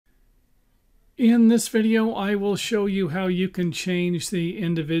In this video, I will show you how you can change the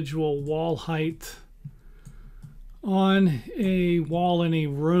individual wall height on a wall in a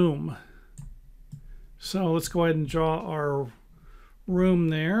room. So let's go ahead and draw our room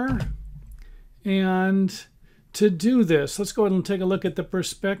there. And to do this, let's go ahead and take a look at the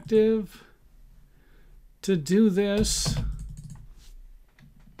perspective. To do this,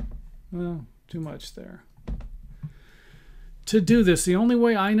 well, too much there. To do this, the only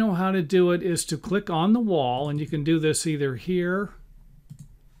way I know how to do it is to click on the wall, and you can do this either here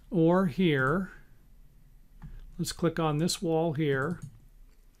or here. Let's click on this wall here.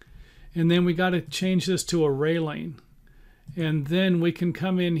 And then we got to change this to a railing. And then we can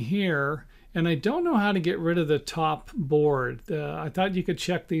come in here, and I don't know how to get rid of the top board. I thought you could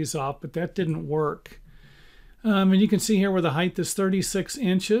check these off, but that didn't work. And you can see here where the height is 36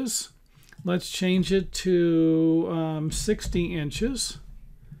 inches. Let's change it to 60 inches.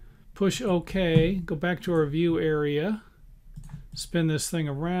 Push OK. Go back to our view area. Spin this thing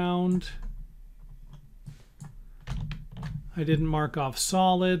around. I didn't mark off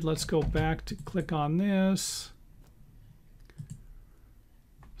solid. Let's go back to click on this.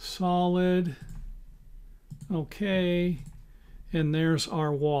 Solid. OK. And there's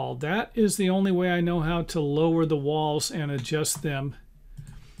our wall. That is the only way I know how to lower the walls and adjust them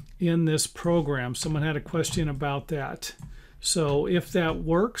in this program. Someone had a question about that. So if that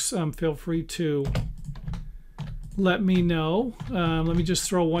works, feel free to let me know. Let me just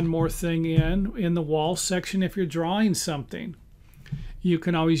throw one more thing in the wall section. If you're drawing something, you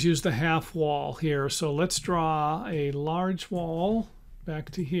can always use the half wall here. So let's draw a large wall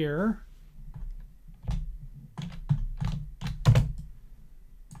back to here.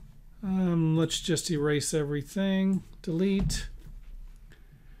 Let's just erase everything, delete.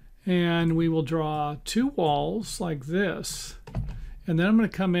 And we will draw two walls like this. And then I'm going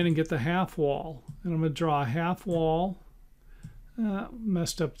to come in and get the half wall. And I'm going to draw a half wall.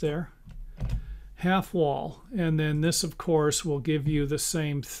 Messed up there. Half wall. And then this, of course, will give you the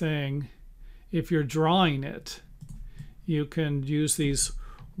same thing. If you're drawing it, you can use these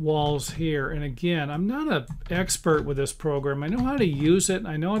walls here. And again, I'm not an expert with this program. I know how to use it.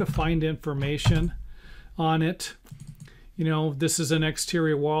 I know how to find information on it. You know, this is an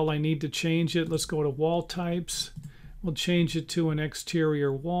exterior wall. I need to change it. Let's go to wall types. We'll change it to an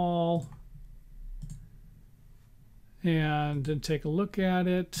exterior wall. And then take a look at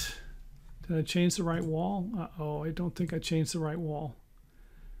it. Did I change the right wall? Uh-oh, I don't think I changed the right wall.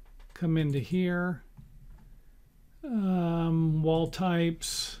 Come into here. Wall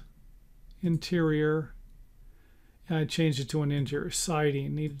types. Interior. I changed it to an interior.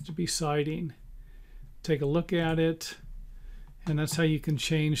 Siding. Needed to be siding. Take a look at it. And that's how you can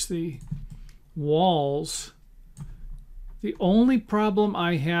change the walls. The only problem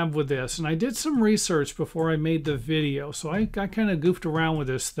I have with this, and I did some research before I made the video, so I kind of goofed around with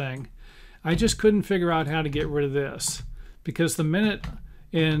this thing. I just couldn't figure out how to get rid of this. Because the minute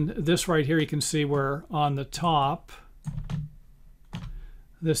in this right here, you can see where on the top,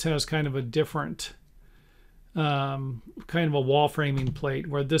 this has kind of a different, kind of a wall framing plate,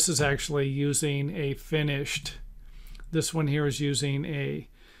 where this is actually using a finished. This one here is using a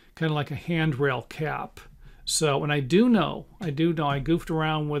kind of like a handrail cap. So, and I do know, I goofed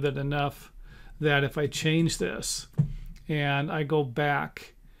around with it enough that if I change this and I go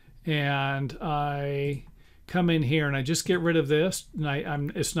back and I come in here and I just get rid of this,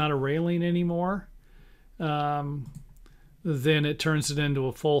 and it's not a railing anymore, then it turns it into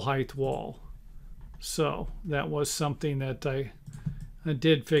a full height wall. So that was something that I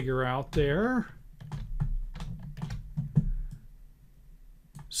did figure out there.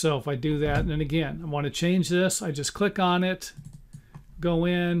 So if I do that, and then again, I want to change this, I just click on it, go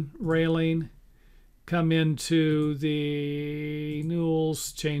in, railing, come into the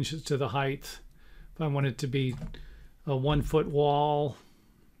newels, change it to the height. If I want it to be a 1 foot wall,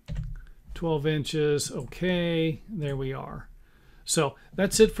 12 inches, okay, there we are. So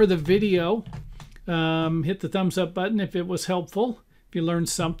that's it for the video. Hit the thumbs up button if it was helpful, if you learned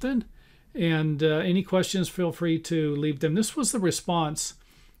something. And any questions, feel free to leave them. This was the response.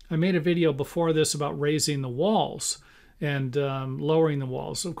 I made a video before this about raising the walls and lowering the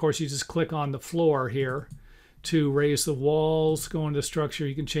walls. Of course, you just click on the floor here to raise the walls, go into structure.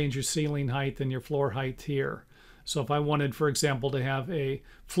 You can change your ceiling height and your floor height here. So if I wanted, for example, to have a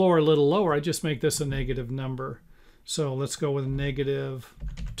floor a little lower, I just make this a negative number. So let's go with negative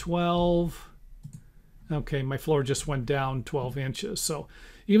 12. Okay, my floor just went down 12 inches. So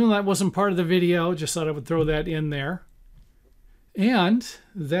even though that wasn't part of the video, just thought I would throw that in there. And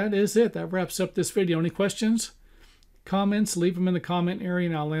that is it. That wraps up this video. Any questions? comments, leave them in the comment area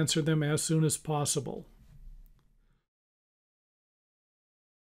and I'll answer them as soon as possible.